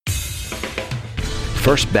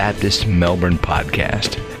First Baptist Melbourne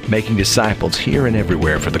podcast, making disciples here and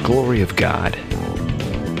everywhere for the glory of God.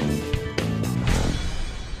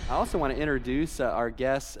 I also want to introduce our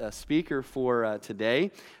guest speaker for today.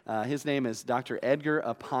 His name is Dr. Edgar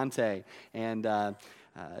Aponte, and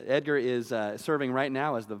Edgar is serving right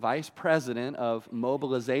now as the Vice President of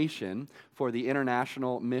Mobilization for the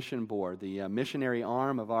International Mission Board, the missionary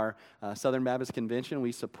arm of our Southern Baptist Convention.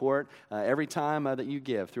 We support every time that you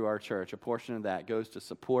give through our church. A portion of that goes to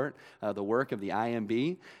support the work of the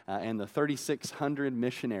IMB and the 3,600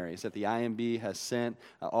 missionaries that the IMB has sent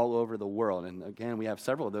all over the world. And again, we have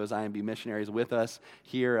several of those IMB missionaries with us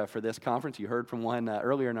here for this conference. You heard from one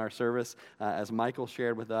earlier in our service as Michael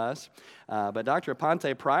shared with us. But Dr.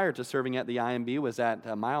 Aponte, prior to serving at the IMB, was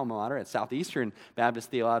at my alma mater at Southeastern Baptist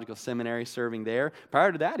Theological Seminary, serving there. Prior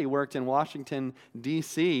to that, he worked in Washington,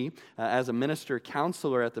 D.C. As a minister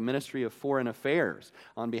counselor at the Ministry of Foreign Affairs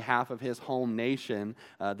on behalf of his home nation,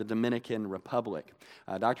 the Dominican Republic.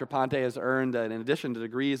 Dr. Aponte has earned, in addition to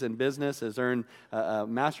degrees in business, has earned a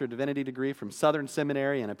Master of Divinity degree from Southern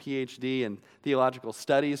Seminary and a Ph.D. in Theological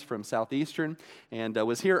Studies from Southeastern, and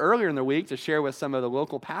was here earlier in the week to share with some of the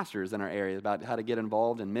local pastors in our area about how to get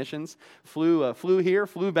involved in missions. Flew here,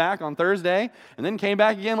 flew back on Thursday, and then came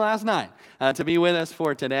back again last night to be with us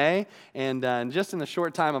for today. And just in the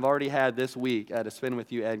short time I've already had this week to spend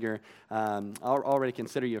with you, Edgar, I already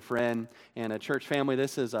consider you a friend and a church family.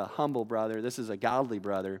 This is a humble brother. This is a godly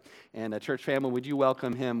brother. And a church family, would you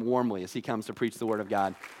welcome him warmly as he comes to preach the Word of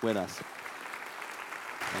God with us?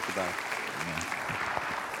 Thank you, brother.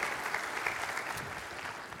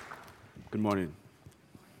 Good morning.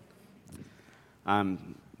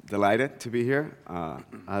 I'm delighted to be here.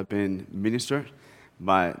 I've been ministered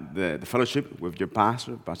by the fellowship with your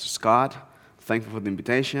pastor, Pastor Scott. Thankful for the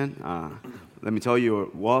invitation. Let me tell you, you're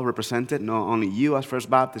well represented, not only you as First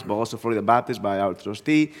Baptist, but also Florida Baptist by our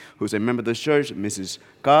trustee, who's a member of the church, Mrs.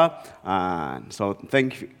 Cobb. So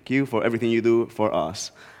thank you for everything you do for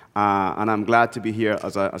us. And I'm glad to be here,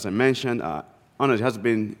 as I mentioned. Honestly, it has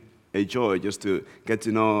been a joy just to get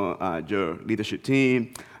to know your leadership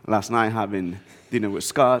team. Last night, having dinner with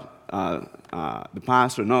Scott, the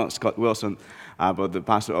pastor, not Scott Wilson, but the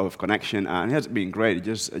pastor of Connection, and it has been great.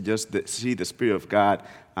 Just to see the Spirit of God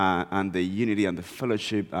and the unity and the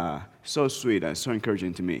fellowship, so sweet and so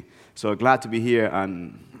encouraging to me. So glad to be here,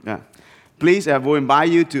 and please, I will invite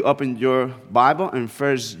you to open your Bible in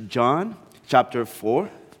 1 John chapter 4.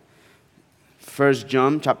 1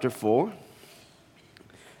 John chapter 4.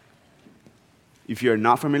 If you're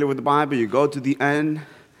not familiar with the Bible, you go to the end.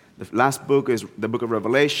 The last book is the book of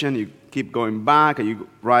Revelation. You keep going back, and you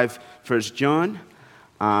arrive 1 John.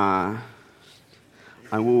 And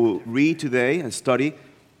we'll read today and study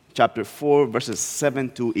chapter 4, verses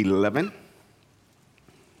 7 to 11.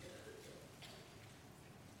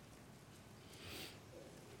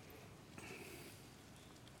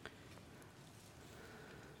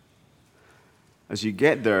 As you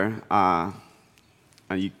get there, and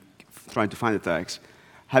you trying to find the text,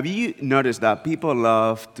 have you noticed that people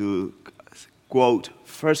love to quote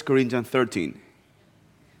 1 Corinthians 13?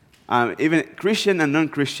 Even Christian and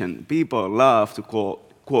non-Christian people love to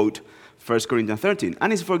quote 1 Corinthians 13.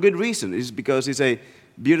 And it's for good reason. It's because it's a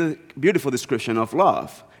beautiful description of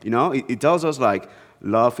love. You know, it tells us, like,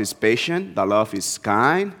 love is patient, that love is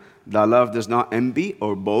kind, that love does not envy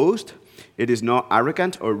or boast, it is not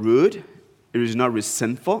arrogant or rude, it is not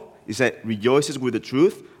resentful, it said rejoices with the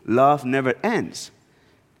truth, love never ends.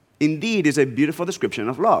 Indeed, it's a beautiful description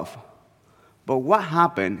of love. But what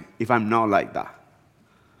happens if I'm not like that?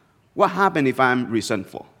 What happens if I'm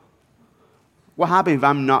resentful? What happens if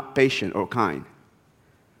I'm not patient or kind?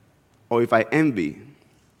 Or if I envy?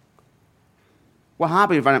 What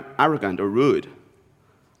happens if I'm arrogant or rude?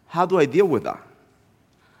 How do I deal with that?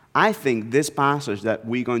 I think this passage that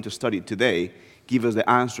we're going to study today gives us the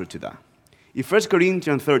answer to that. If 1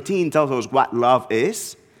 Corinthians 13 tells us what love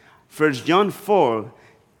is, 1 John 4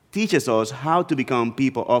 teaches us how to become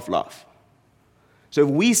people of love. So if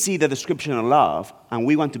we see the description of love and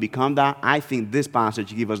we want to become that, I think this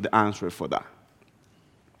passage gives us the answer for that.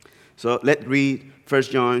 So let's read 1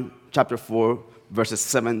 John chapter 4, verses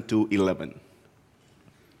 7 to 11.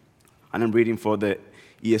 And I'm reading for the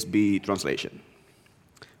ESV translation.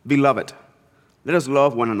 Beloved, let us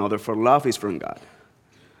love one another, for love is from God.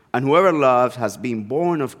 And whoever loves has been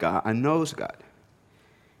born of God and knows God.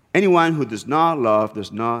 Anyone who does not love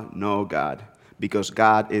does not know God, because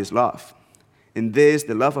God is love. In this,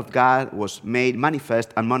 the love of God was made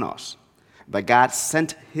manifest among us, that God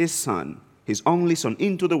sent his Son, his only Son,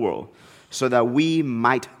 into the world, so that we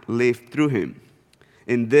might live through him.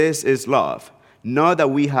 In this is love, not that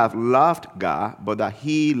we have loved God, but that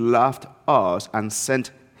he loved us and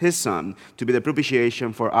sent his Son to be the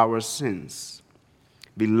propitiation for our sins.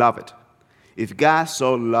 Beloved, if God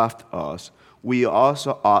so loved us, we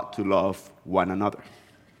also ought to love one another.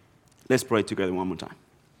 Let's pray together one more time.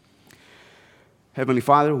 Heavenly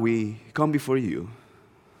Father, we come before you,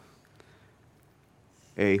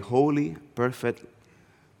 a holy, perfect,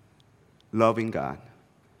 loving God,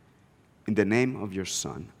 in the name of your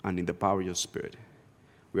Son and in the power of your Spirit.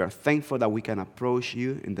 We are thankful that we can approach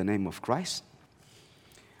you in the name of Christ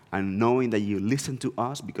and knowing that you listen to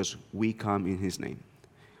us because we come in his name.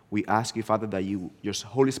 We ask you, Father, that your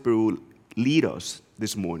Holy Spirit will lead us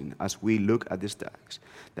this morning as we look at this text,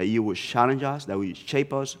 that you will challenge us, that will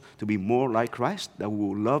shape us to be more like Christ, that we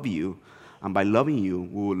will love you, and by loving you,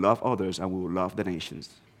 we will love others and we will love the nations.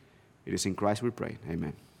 It is in Christ we pray.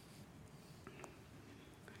 Amen.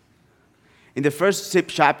 In the first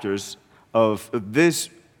 6 chapters of this,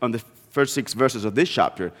 on the first 6 verses of this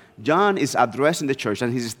chapter, John is addressing the church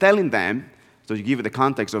and he's telling them, so to give you the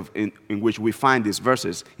context of in which we find these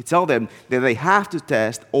verses, he tells them that they have to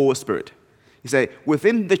test all spirit. He said,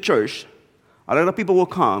 within the church, a lot of people will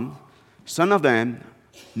come, some of them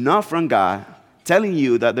not from God, telling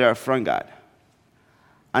you that they are from God.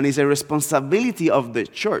 And it's a responsibility of the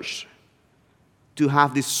church to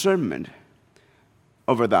have discernment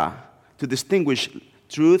over that, to distinguish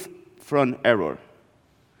truth from error.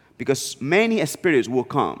 Because many spirits will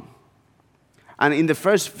come. And in the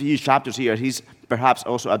first few chapters here, he's perhaps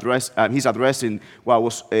also addressing what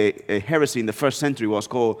was a heresy in the first century was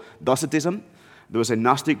called Docetism. There was a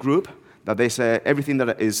Gnostic group that they say everything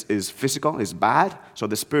that is physical is bad, so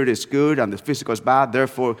the spirit is good and the physical is bad,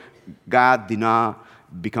 therefore God did not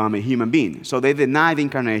become a human being. So they denied the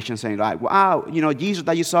incarnation, saying like, wow, Jesus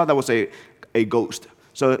that you saw, that was a ghost.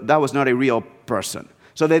 So that was not a real person.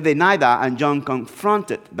 So they denied that, and John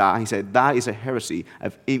confronted that. He said, that is a heresy.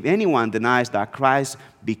 If anyone denies that Christ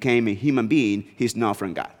became a human being, he's not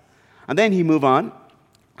from God. And then he moved on.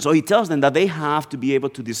 So he tells them that they have to be able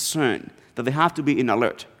to discern, that they have to be in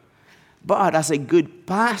alert. But as a good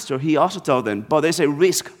pastor, he also tells them, but there's a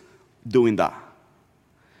risk doing that.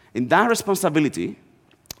 In that responsibility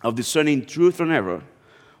of discerning truth from error,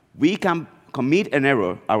 we can commit an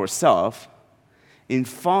error ourselves in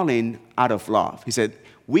falling out of love. He said,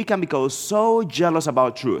 we can become so jealous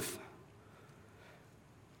about truth,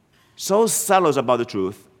 so zealous about the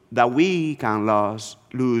truth, that we can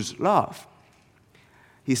lose love.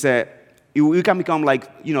 He said, we can become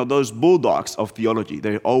like, those bulldogs of theology.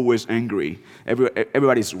 They're always angry.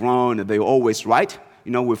 Everybody's wrong, and they're always right,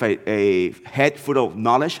 with a head full of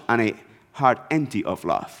knowledge and a heart empty of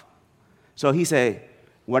love. So he said,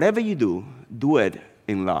 whatever you do it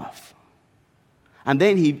in love. And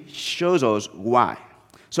then he shows us why.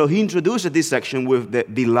 So he introduces this section with the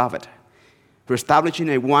beloved, for establishing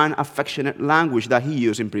a one affectionate language that he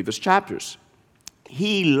used in previous chapters.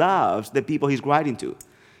 He loves the people he's writing to.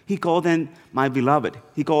 He called them my beloved.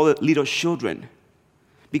 He called it little children,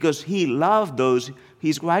 because he loved those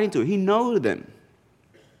he's writing to. He knows them.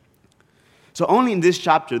 So only in this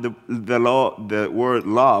chapter, the word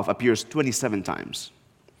love appears 27 times.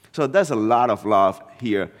 So there's a lot of love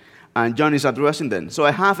here. And John is addressing them. So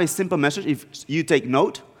I have a simple message. If you take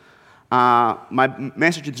note, my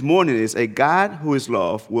message this morning is a God who is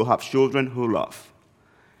love will have children who love.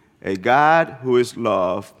 A God who is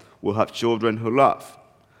love will have children who love.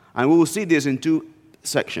 And we will see this in 2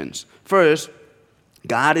 sections. First,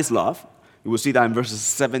 God is love. You will see that in verses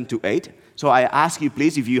 7 to 8. So I ask you,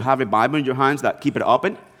 please, if you have a Bible in your hands, that keep it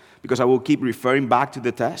open, because I will keep referring back to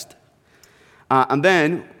the text. And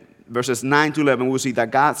then, verses 9 to 11, we'll see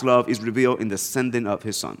that God's love is revealed in the sending of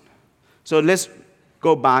his Son. So let's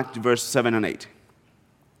go back to verse 7 and 8.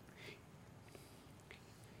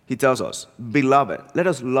 He tells us, beloved, let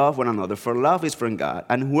us love one another, for love is from God,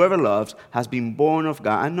 and whoever loves has been born of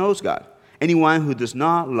God and knows God. Anyone who does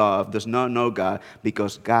not love does not know God,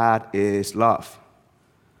 because God is love.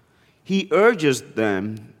 He urges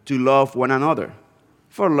them to love one another,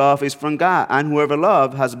 for love is from God, and whoever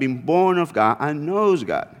loves has been born of God and knows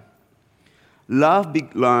God. Love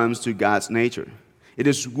belongs to God's nature. It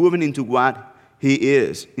is woven into what he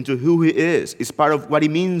is, into who he is. It's part of what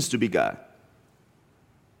it means to be God.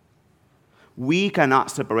 We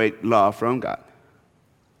cannot separate love from God.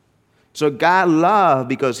 So God loves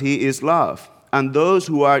because he is love. And those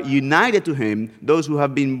who are united to him, those who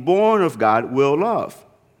have been born of God, will love.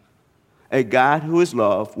 A God who is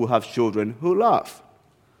love will have children who love.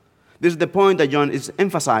 This is the point that John is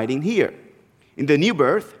emphasizing here. In the new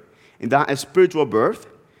birth, in that spiritual birth,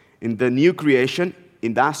 in the new creation,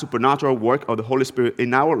 in that supernatural work of the Holy Spirit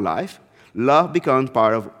in our life, love becomes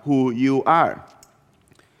part of who you are.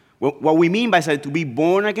 What we mean by saying to be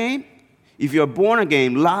born again, if you're born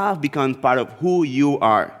again, love becomes part of who you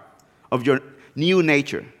are, of your new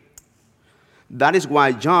nature. That is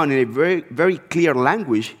why John, in a very, very clear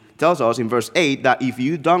language, tells us in verse 8 that if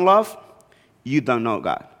you don't love, you don't know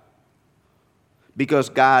God. Because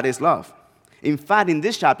God is love. In fact, in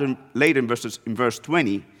this chapter, later in verse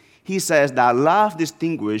 20, he says that love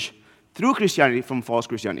distinguishes true Christianity from false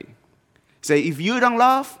Christianity. Say, if you don't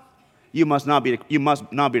love, you must not be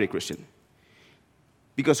a Christian.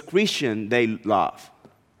 Because Christians, they love.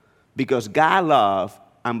 Because God loves,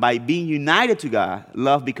 and by being united to God,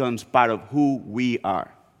 love becomes part of who we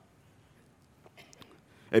are.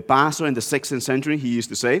 A pastor in the 16th century, he used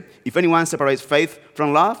to say, if anyone separates faith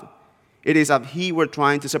from love, it is as if he were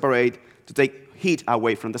trying to take heat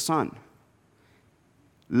away from the sun.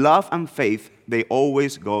 Love and faith, they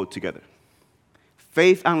always go together.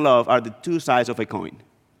 Faith and love are the two sides of a coin.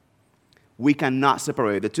 We cannot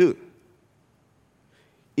separate the two.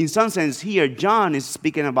 In some sense here, John is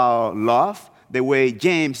speaking about love the way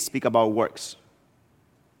James speaks about works.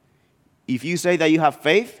 If you say that you have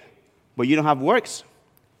faith, but you don't have works,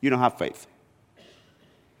 you don't have faith.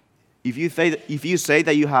 If you say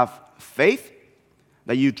that you have faith,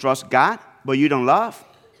 that you trust God, but you don't love,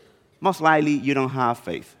 most likely you don't have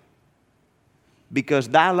faith. Because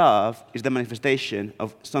that love is the manifestation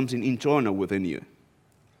of something internal within you.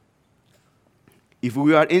 If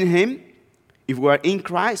we are in Him, if we are in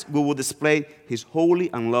Christ, we will display His holy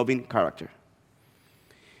and loving character.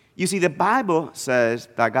 You see, the Bible says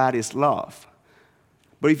that God is love.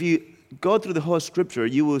 But if you go through the whole Scripture,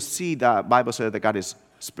 you will see that the Bible says that God is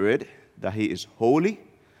Spirit, that He is holy,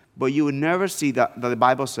 but you will never see that the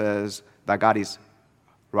Bible says that God is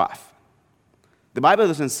wrath. The Bible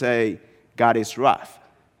doesn't say God is wrath,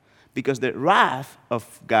 because the wrath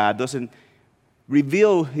of God doesn't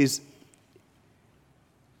reveal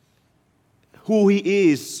who He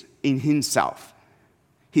is in Himself,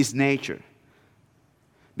 His nature.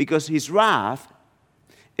 Because His wrath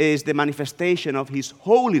is the manifestation of His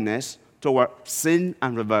holiness toward sin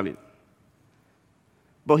and rebellion.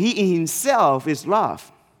 But He in Himself is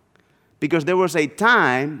love. Because there was a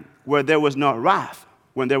time where there was no wrath,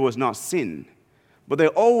 when there was no sin. But there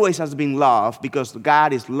always has been love because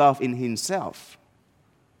God is love in Himself.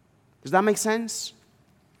 Does that make sense?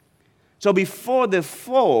 So before the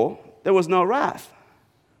fall, there was no wrath,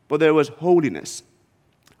 but there was holiness,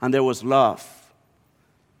 and there was love.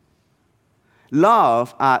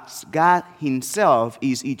 Love, as God Himself,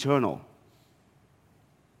 is eternal.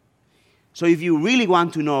 So if you really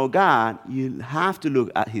want to know God, you have to look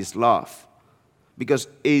at His love, because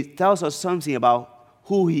it tells us something about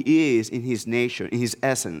who He is in His nature, in His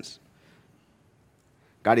essence.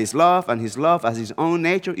 God is love, and His love as His own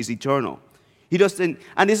nature is eternal. He doesn't,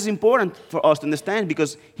 and this is important for us to understand,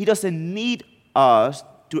 because He doesn't need us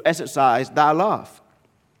to exercise that love.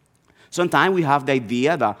 Sometimes we have the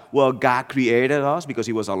idea that, well, God created us because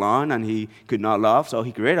He was alone and He could not love, so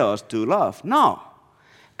He created us to love. No.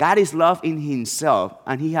 God is love in Himself,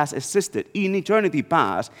 and He has existed in eternity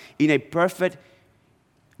past in a perfect,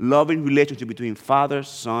 loving relationship between Father,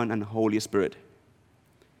 Son, and Holy Spirit.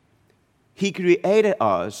 He created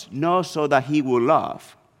us not so that He will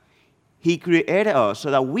love. He created us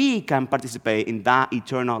so that we can participate in that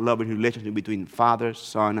eternal loving relationship between Father,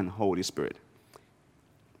 Son, and Holy Spirit.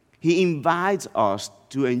 He invites us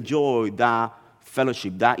to enjoy that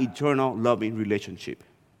fellowship, that eternal loving relationship.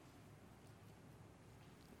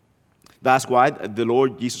 That's why the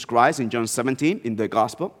Lord Jesus Christ in John 17, in the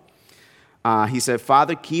Gospel, He said,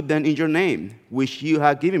 Father, keep them in your name, which you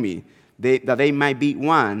have given me, that they might be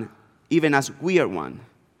one, even as we are one.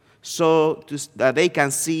 So that they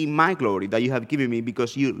can see my glory that you have given me,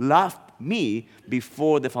 because you loved me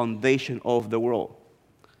before the foundation of the world.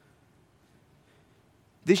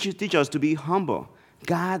 This should teach us to be humble.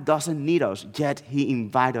 God doesn't need us, yet He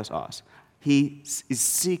invites us. He is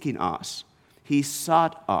seeking us. He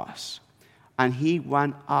sought us. And He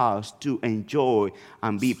wants us to enjoy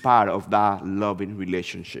and be part of that loving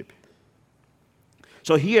relationship.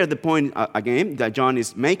 So here the point, again, that John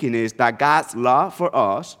is making is that God's love for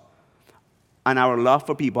us and our love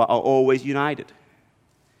for people are always united.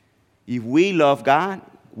 If we love God,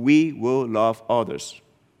 we will love others.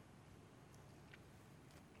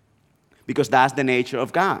 Because that's the nature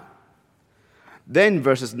of God. Then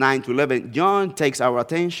verses 9 to 11, John takes our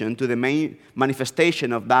attention to the main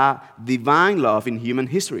manifestation of that divine love in human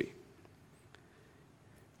history.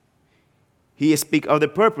 He speaks of the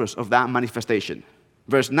purpose of that manifestation.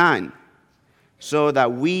 Verse 9, so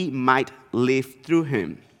that we might live through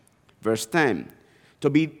Him. Verse 10, to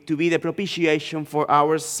be the propitiation for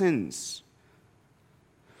our sins.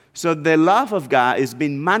 So the love of God is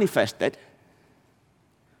being manifested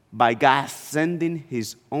by God sending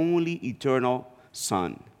his only eternal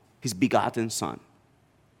Son, his begotten Son,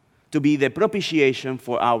 to be the propitiation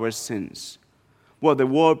for our sins. Well, the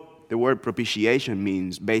word propitiation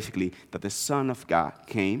means basically that the Son of God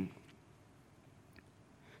came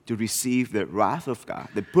to receive the wrath of God,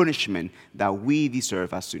 the punishment that we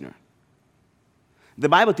deserve as sinners. The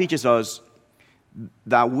Bible teaches us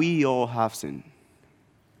that we all have sinned.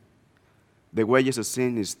 The wages of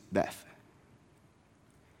sin is death.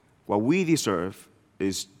 What we deserve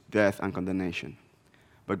is death and condemnation.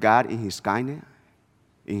 But God, in his kindness,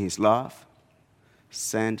 in his love,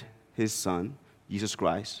 sent his Son, Jesus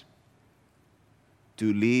Christ,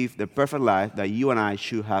 to live the perfect life that you and I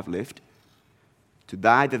should have lived, to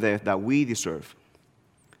die the death that we deserve.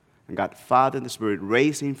 And God, Father and the Spirit,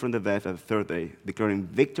 raised him from the death on the third day, declaring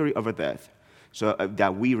victory over death, so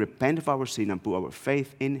that we repent of our sin and put our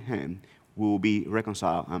faith in him, we will be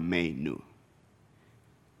reconciled and made new.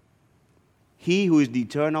 He who is the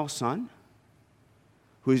eternal Son,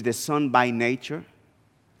 who is the Son by nature,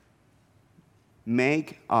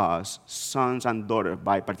 make us sons and daughters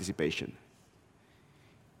by participation.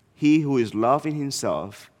 He who is love in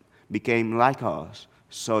himself became like us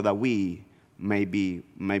so that we may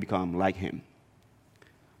become like him.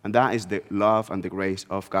 And that is the love and the grace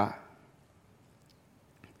of God.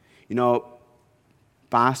 You know,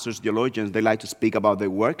 pastors, theologians, they like to speak about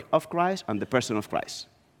the work of Christ and the person of Christ.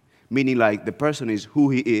 Meaning like the person is who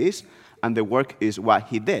he is and the work is what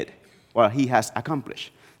he did, what he has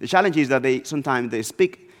accomplished. The challenge is that sometimes they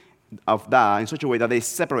speak of that in such a way that they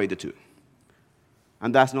separate the two.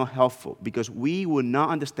 And that's not helpful because we will not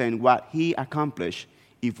understand what he accomplished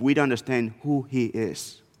if we don't understand who he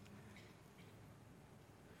is.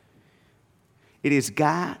 It is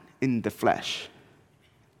God in the flesh.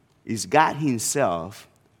 It's God himself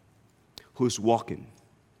who's walking,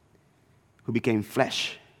 who became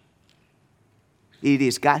flesh. It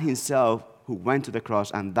is God himself who went to the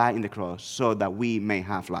cross and died in the cross so that we may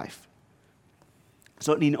have life.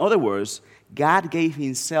 So in other words, God gave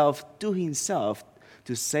himself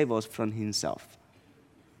to save us from himself.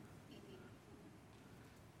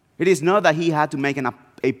 It is not that he had to make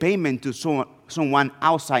a payment to someone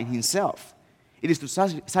outside himself. It is to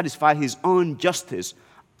satisfy his own justice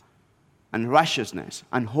and righteousness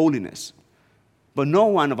and holiness. But no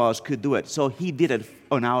one of us could do it, so he did it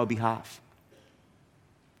on our behalf.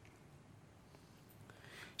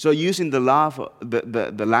 So using the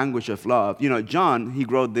language of love, you know, John, he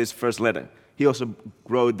wrote this first letter. He also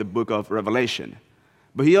wrote the book of Revelation.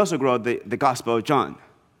 But he also wrote the Gospel of John.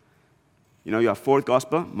 You know, you have four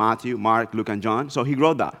Gospel, Matthew, Mark, Luke, and John. So he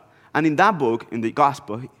wrote that. And in that book, in the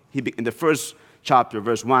Gospel, in the first chapter,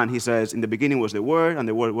 verse 1, he says, in the beginning was the Word, and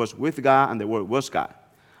the Word was with God, and the Word was God.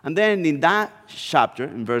 And then in that chapter,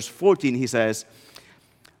 in verse 14, he says,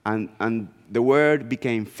 and the Word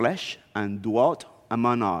became flesh and dwelt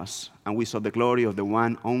among us, and we saw the glory of the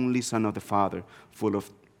one only Son of the Father, full of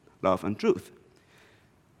love and truth.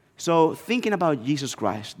 So thinking about Jesus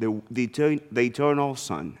Christ, the eternal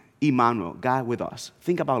Son, Emmanuel, God with us,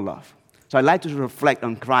 think about love. So I'd like to reflect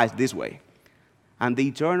on Christ this way. And the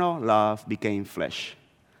eternal love became flesh,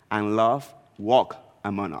 and love walked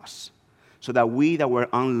among us, so that we that were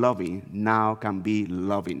unloving now can be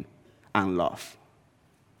loving and love.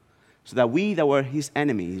 So that we that were his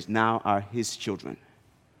enemies now are his children.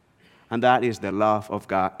 And that is the love of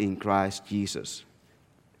God in Christ Jesus.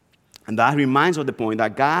 And that reminds us of the point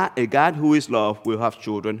that a God who is love will have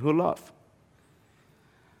children who love.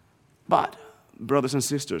 But, brothers and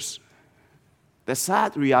sisters, the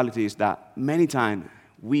sad reality is that many times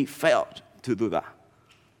we failed to do that.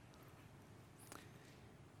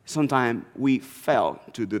 Sometimes we fail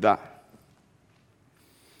to do that.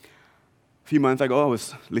 A few months ago, I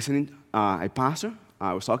was listening to a pastor.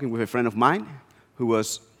 I was talking with a friend of mine who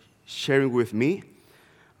was sharing with me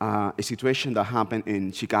a situation that happened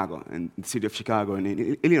in Chicago, in the city of Chicago,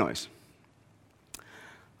 in Illinois.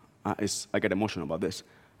 I get emotional about this.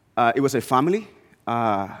 It was a family,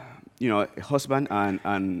 a husband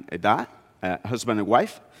and a dad, a husband and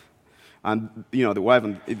wife. And, the wife,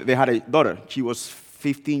 they had a daughter. She was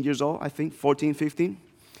 15 years old, I think, 14, 15.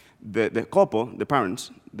 The couple, the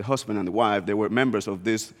parents, the husband and the wife, they were members of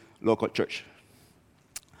this local church.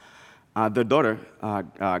 Their daughter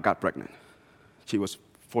got pregnant. She was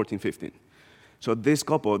 14, 15. So this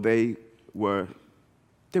couple, they were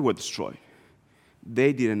destroyed.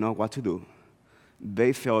 They didn't know what to do.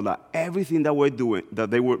 They felt that everything that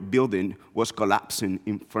they were building was collapsing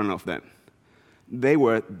in front of them. They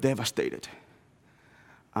were devastated.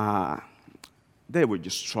 they were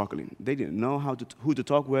just struggling. They didn't know who to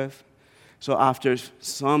talk with. So after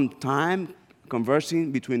some time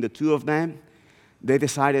conversing between the two of them, they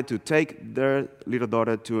decided to take their little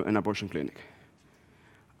daughter to an abortion clinic.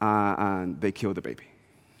 And they killed the baby.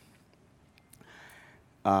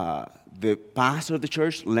 The pastor of the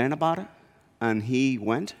church learned about it, and he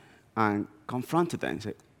went and confronted them and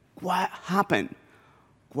said, "What happened?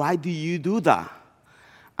 Why do you do that?"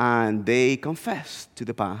 And they confessed to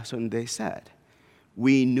the pastor, and they said,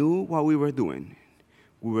 "We knew what we were doing.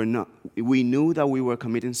 We knew that we were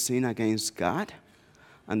committing sin against God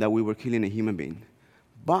and that we were killing a human being.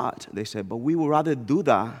 But," they said, "but we would rather do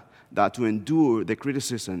that than to endure the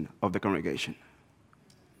criticism of the congregation."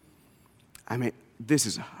 I mean, this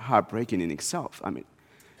is heartbreaking in itself. I mean,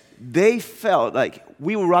 they felt like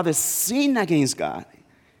we would rather sin against God,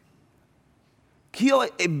 kill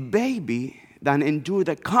a baby, than endure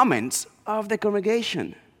the comments of the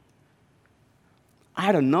congregation.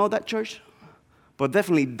 I don't know that church, but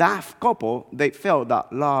definitely that couple, they felt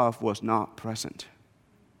that love was not present.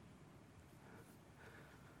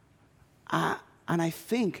 And I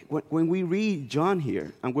think when we read John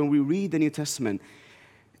here, and when we read the New Testament,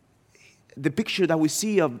 the picture that we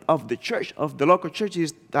see of the church, of the local church,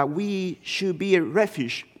 is that we should be a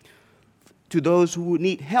refuge to those who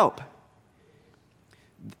need help,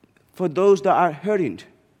 for those that are hurting.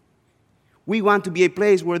 We want to be a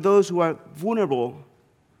place where those who are vulnerable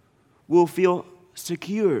will feel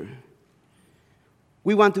secure.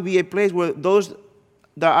 We want to be a place where those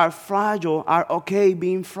that are fragile are okay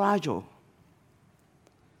being fragile,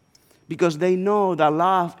 because they know that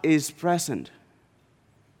love is present.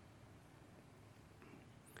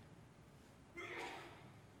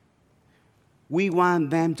 We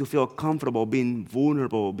want them to feel comfortable being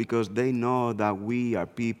vulnerable because they know that we are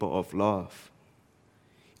people of love.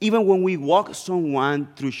 Even when we walk someone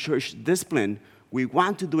through church discipline, we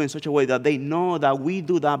want to do it in such a way that they know that we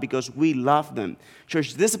do that because we love them.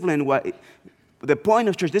 Church discipline, the point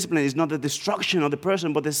of church discipline is not the destruction of the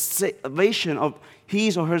person, but the salvation of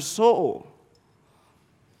his or her soul.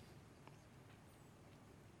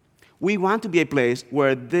 We want to be a place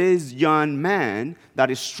where this young man that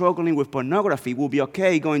is struggling with pornography will be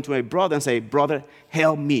okay going to a brother and say, "Brother,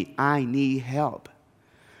 help me. I need help."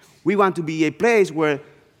 We want to be a place where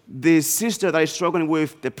this sister that is struggling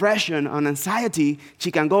with depression and anxiety, she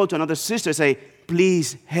can go to another sister and say,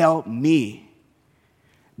 "Please help me."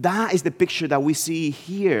 That is the picture that we see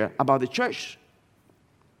here about the church.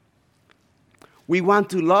 We want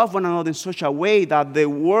to love one another in such a way that the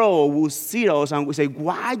world will see us and will say,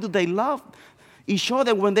 "Why do they love each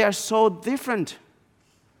other when they are so different?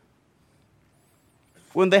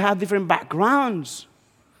 When they have different backgrounds?"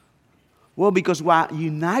 Well, because what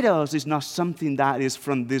unites us is not something that is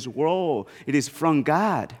from this world. It is from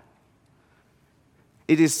God.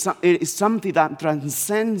 It is something that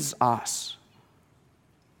transcends us.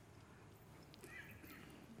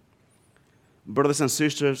 Brothers and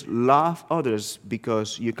sisters, love others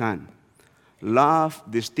because you can. Love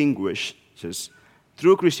distinguishes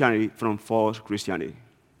true Christianity from false Christianity.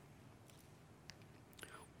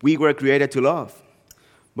 We were created to love,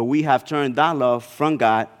 but we have turned that love from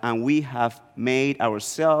God, and we have made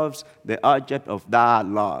ourselves the object of that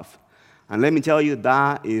love. And let me tell you,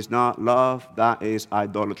 that is not love, that is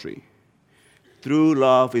idolatry. True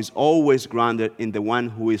love is always grounded in the one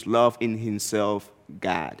who is love in himself,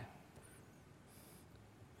 God.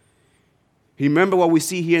 Remember what we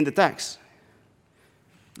see here in the text.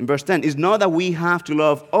 In verse 10, it's not that we have to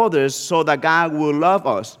love others so that God will love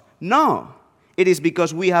us. No. It is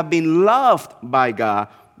because we have been loved by God,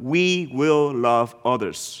 we will love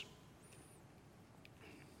others.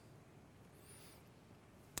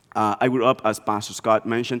 I grew up, as Pastor Scott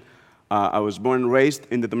mentioned, I was born and raised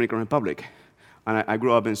in the Dominican Republic. And I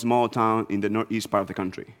grew up in a small town in the northeast part of the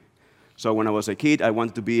country. So when I was a kid, I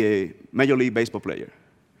wanted to be a Major League Baseball player.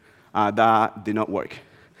 That did not work.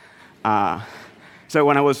 So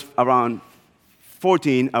when I was around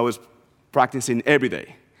 14, I was practicing every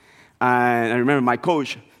day. And I remember my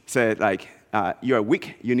coach said, "You are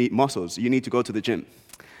weak, you need muscles, you need to go to the gym."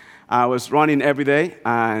 I was running every day,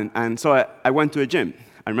 and so I went to a gym.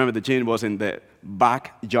 I remember the gym was in the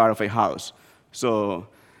backyard of a house. So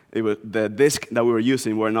it was, the discs that we were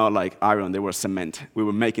using were not like iron, they were cement. We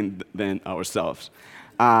were making them ourselves.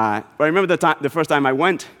 But I remember the first time I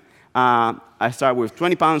went, I started with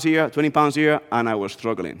 20 pounds here, and I was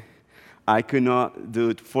struggling. I could not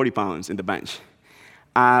do 40 pounds in the bench.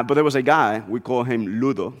 But there was a guy, we call him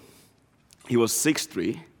Ludo. He was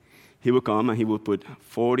 6'3". He would come and he would put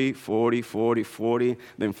 40, 40, 40, 40,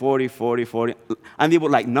 then 40, 40, 40, and it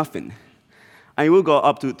was like nothing. And he will go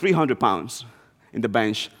up to 300 pounds in the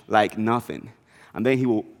bench like nothing. And then he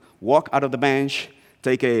will walk out of the bench,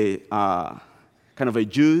 take a kind of a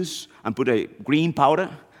juice, and put a green powder,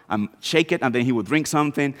 and shake it, and then he would drink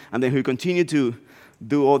something, and then he would continue to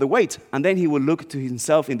do all the weight. And then he would look to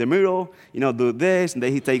himself in the mirror, do this, and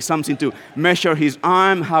then he takes something to measure his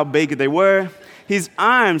arm, how big they were. His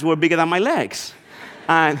arms were bigger than my legs.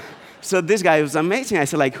 And so this guy was amazing. I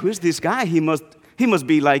said, like, who's this guy? He must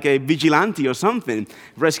be like a vigilante or something,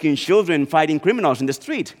 rescuing children, fighting criminals in the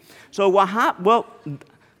street. So what happened? Well,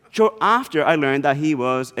 short after, I learned that he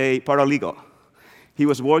was a paralegal. He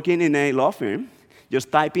was working in a law firm,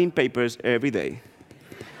 just typing papers every day.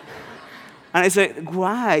 And I said,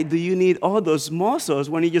 why do you need all those muscles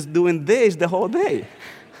when you're just doing this the whole day?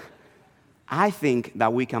 I think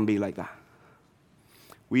that we can be like that.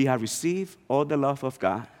 We have received all the love of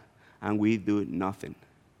God, and we do nothing.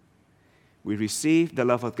 We receive the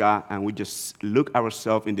love of God, and we just look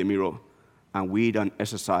ourselves in the mirror, and we don't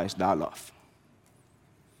exercise that love.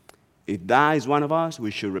 If that is one of us, we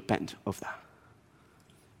should repent of that.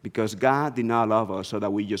 Because God did not love us so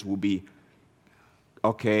that we just would be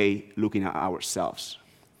okay looking at ourselves.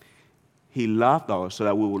 He loved us so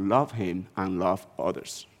that we would love Him and love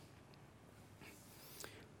others.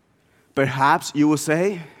 Perhaps you will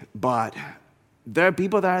say, but there are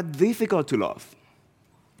people that are difficult to love.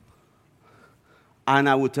 And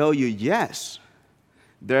I will tell you, yes,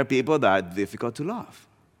 there are people that are difficult to love.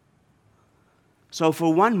 So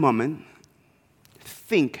for one moment,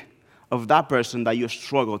 think of that person that you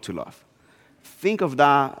struggle to love. Think of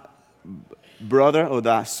that brother or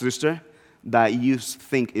that sister that you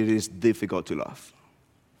think it is difficult to love.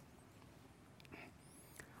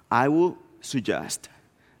 I will suggest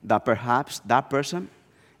that perhaps that person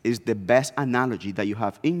is the best analogy that you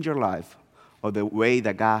have in your life of the way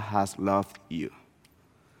that God has loved you.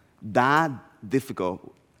 That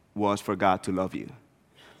difficult was for God to love you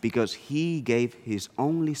because He gave His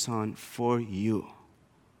only Son for you.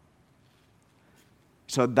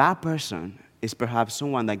 So that person is perhaps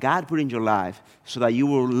someone that God put in your life so that you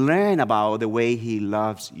will learn about the way He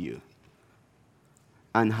loves you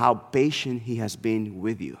and how patient He has been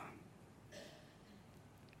with you.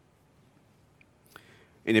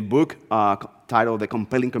 In a book titled The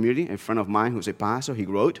Compelling Community, a friend of mine who's a pastor, he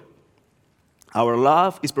wrote, "Our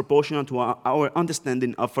love is proportional to our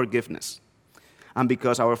understanding of forgiveness. And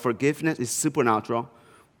because our forgiveness is supernatural,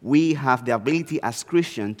 we have the ability as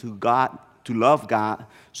Christians to love God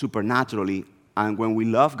supernaturally. And when we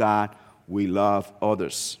love God, we love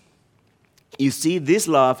others." You see, this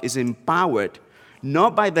love is empowered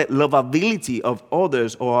not by the lovability of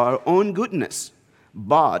others or our own goodness,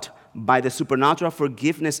 but by the supernatural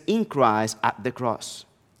forgiveness in Christ at the cross.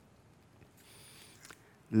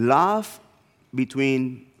 Love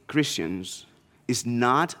between Christians is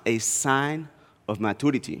not a sign of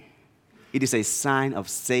maturity. It is a sign of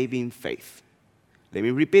saving faith. Let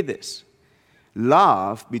me repeat this.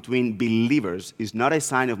 Love between believers is not a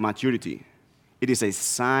sign of maturity. It is a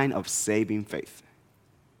sign of saving faith.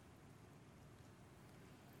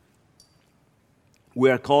 We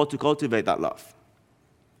are called to cultivate that love.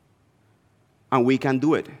 And we can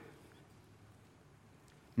do it.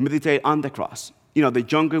 Meditate on the cross. The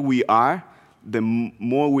younger we are, the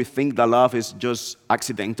more we think that love is just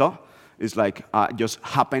accidental. It's like just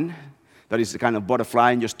happen. That is a kind of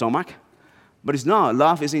butterfly in your stomach. But it's not.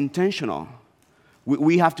 Love is intentional.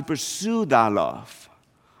 We have to pursue that love.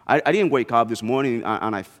 I didn't wake up this morning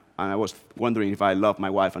and I was wondering if I love my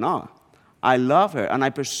wife or not. I love her, and I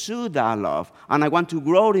pursue that love, and I want to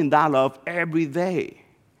grow in that love every day.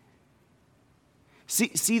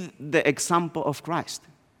 See the example of Christ.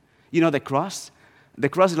 The cross? The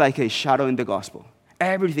cross is like a shadow in the gospel.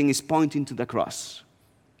 Everything is pointing to the cross.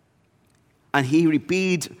 And He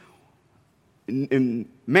repeats in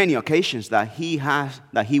many occasions that He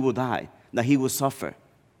will die, that He will suffer.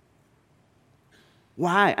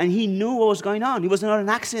 Why? And He knew what was going on. It was not an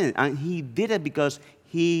accident. And He did it because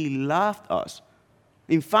He loved us.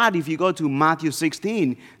 In fact, if you go to Matthew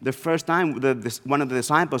 16, the first time one of the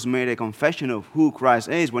disciples made a confession of who Christ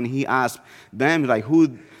is, when He asked them, like,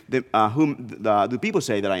 whom do people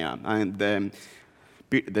say that I am? And then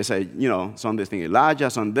they say, some this thing Elijah,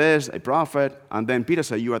 some this, a prophet. And then Peter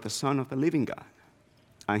said, you are the Son of the living God.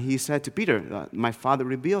 And He said to Peter, my Father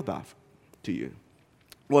revealed that to you.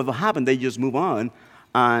 Well, what happened? They just move on.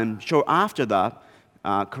 And short after that,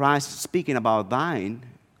 Christ speaking about dying,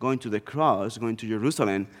 going to the cross, going to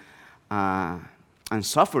Jerusalem, and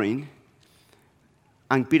suffering.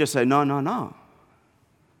 And Peter said, no,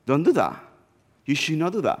 don't do that. You should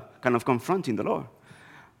not do that, kind of confronting the Lord.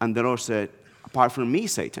 And the Lord said, apart from me,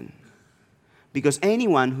 Satan, Because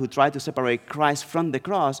anyone who tries to separate Christ from the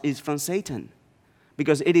cross is from Satan.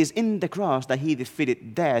 Because it is in the cross that he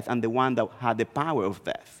defeated death and the one that had the power of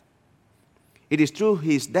death. It is through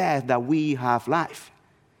his death that we have life.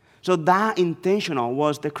 So that intentional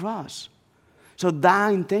was the cross. So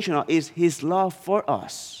that intentional is his love for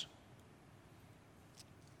us.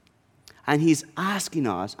 And he's asking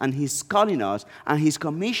us, and he's calling us, and he's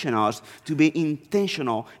commissioning us to be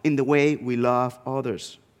intentional in the way we love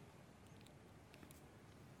others.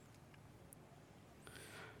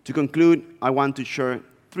 To conclude, I want to share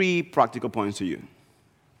 3 practical points to you.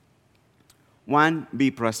 1, be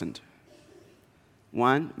present.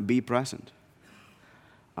 1, be present.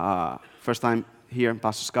 First time here,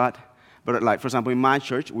 Pastor Scott. But like, for example, in my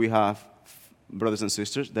church, we have brothers and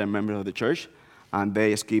sisters. They're members of the church. And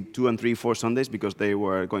they skipped 2 and 3, 4 Sundays because they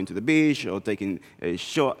were going to the beach or taking a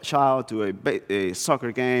child to a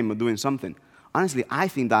soccer game or doing something. Honestly, I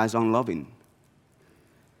think that is unloving.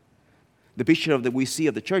 The picture that we see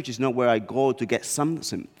of the church is not where I go to get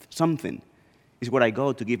something. It's where I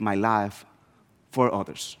go to give my life for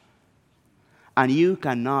others. And you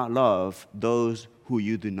cannot love those who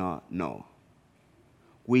you do not know.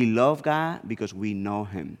 We love God because we know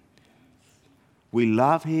him. We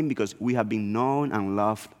love him because we have been known and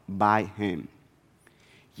loved by him.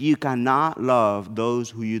 You cannot love those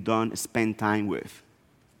who you don't spend time with.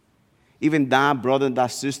 Even that brother, that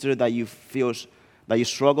sister that you feel that you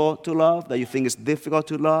struggle to love, that you think is difficult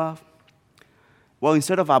to love, well,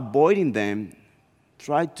 instead of avoiding them,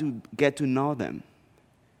 try to get to know them.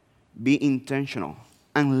 Be intentional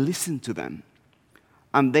and listen to them.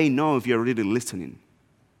 And they know if you're really listening.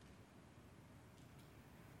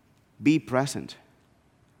 Be present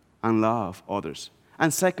and love others.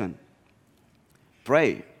 And second,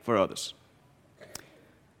 pray for others.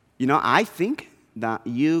 You know, I think that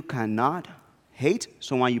you cannot hate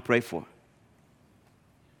someone you pray for.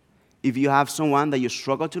 If you have someone that you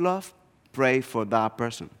struggle to love, pray for that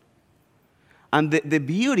person. And the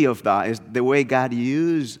beauty of that is the way God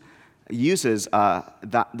uses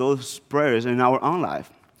those prayers in our own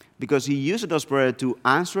life. Because he uses those prayers to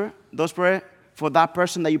answer those prayers for that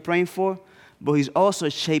person that you're praying for, but he's also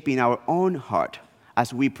shaping our own heart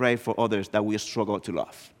as we pray for others that we struggle to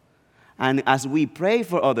love. And as we pray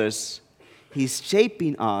for others, he's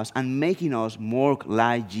shaping us and making us more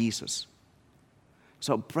like Jesus.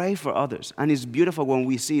 So pray for others. And it's beautiful when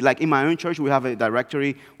we see, like in my own church, we have a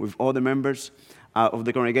directory with all the members of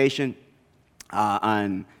the congregation.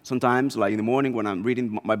 And sometimes, like in the morning when I'm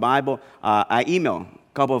reading my Bible, I email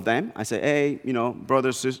a couple of them. I say, hey,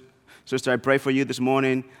 brothers, sister, I pray for you this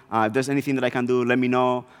morning. If there's anything that I can do, let me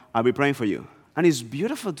know. I'll be praying for you. And it's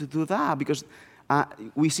beautiful to do that because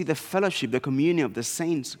we see the fellowship, the communion of the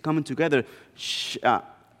saints coming together,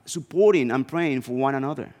 supporting and praying for one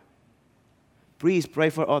another. Please pray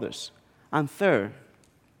for others. And third,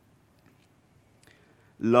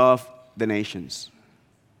 love the nations.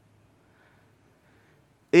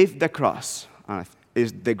 If the cross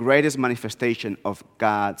is the greatest manifestation of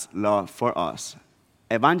God's love for us,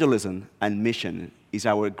 evangelism and mission is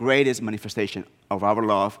our greatest manifestation of our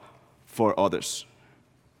love for others.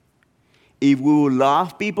 If we will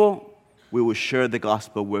love people, we will share the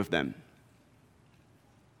gospel with them.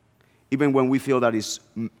 Even when we feel that it's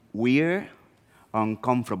weird,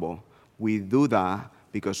 uncomfortable, we do that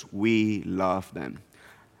because we love them.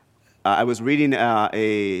 I was reading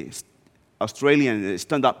a Australian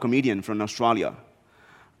stand-up comedian from Australia,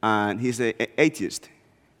 and he's an atheist,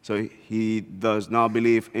 so he does not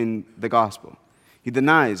believe in the gospel. He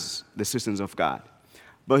denies the existence of God,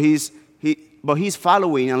 but he's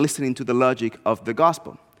following and listening to the logic of the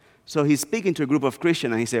gospel. So he's speaking to a group of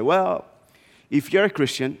Christians, and he said, well, if you're a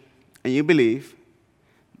Christian and you believe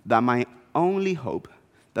that my only hope,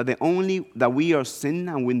 that we are sin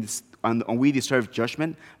and we deserve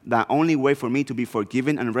judgment, the only way for me to be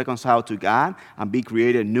forgiven and reconciled to God and be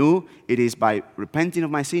created new, it is by repenting of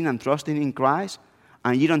my sin and trusting in Christ,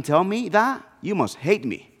 and you don't tell me that, you must hate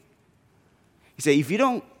me. He said,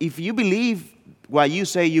 if you believe what you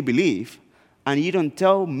say you believe, and you don't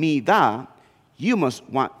tell me that, you must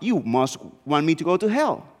want me to go to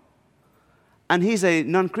hell. And he's a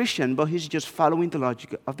non-Christian, but he's just following the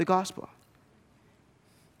logic of the gospel.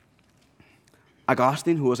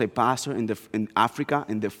 Augustine, who was a pastor in Africa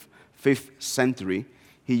in the 5th century,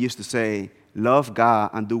 he used to say, love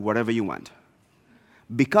God and do whatever you want.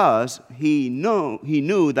 Because he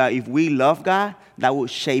knew that if we love God, that will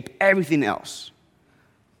shape everything else.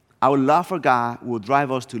 Our love for God will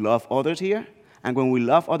drive us to love others here, and when we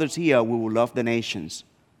love others here, we will love the nations.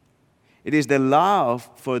 It is the love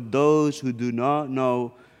for those who do not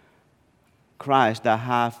know Christ that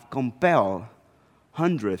have compelled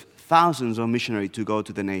hundreds, thousands of missionaries to go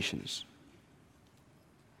to the nations.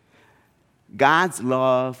 God's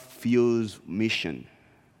love fuels mission.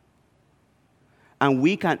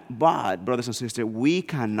 And but brothers and sisters, we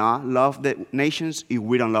cannot love the nations if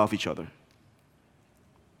we don't love each other.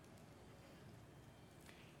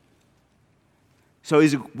 So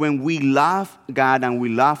it's when we love God and we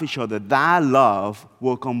love each other, that love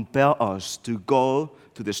will compel us to go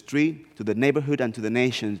to the street, to the neighborhood, and to the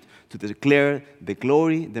nations to declare the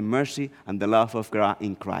glory, the mercy, and the love of God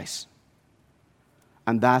in Christ.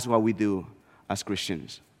 And that's what we do as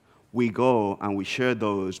Christians. We go and we share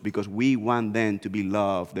those because we want them to be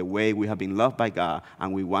loved the way we have been loved by God,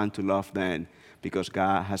 and we want to love them because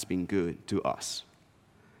God has been good to us.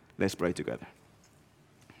 Let's pray together.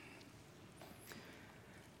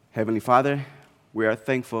 Heavenly Father, we are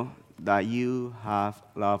thankful that you have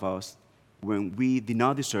loved us when we did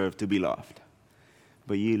not deserve to be loved.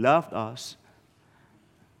 But you loved us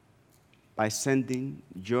by sending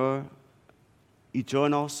your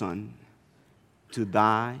eternal Son to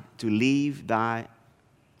die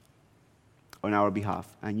on our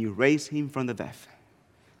behalf. And you raised him from the death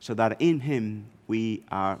so that in him we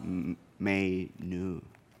are made new.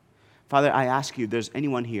 Father, I ask you, if there's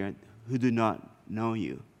anyone here who do not know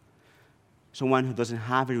you, someone who doesn't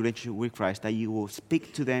have a relationship with Christ, that you will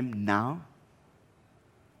speak to them now,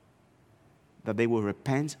 that they will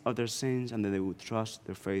repent of their sins and that they will trust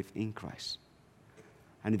their faith in Christ.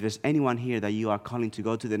 And if there's anyone here that you are calling to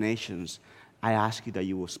go to the nations, I ask you that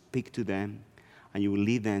you will speak to them and you will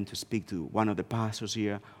lead them to speak to one of the pastors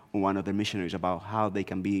here or one of the missionaries about how they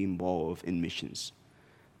can be involved in missions.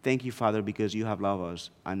 Thank you, Father, because you have loved us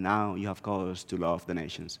and now you have called us to love the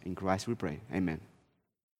nations. In Christ we pray. Amen.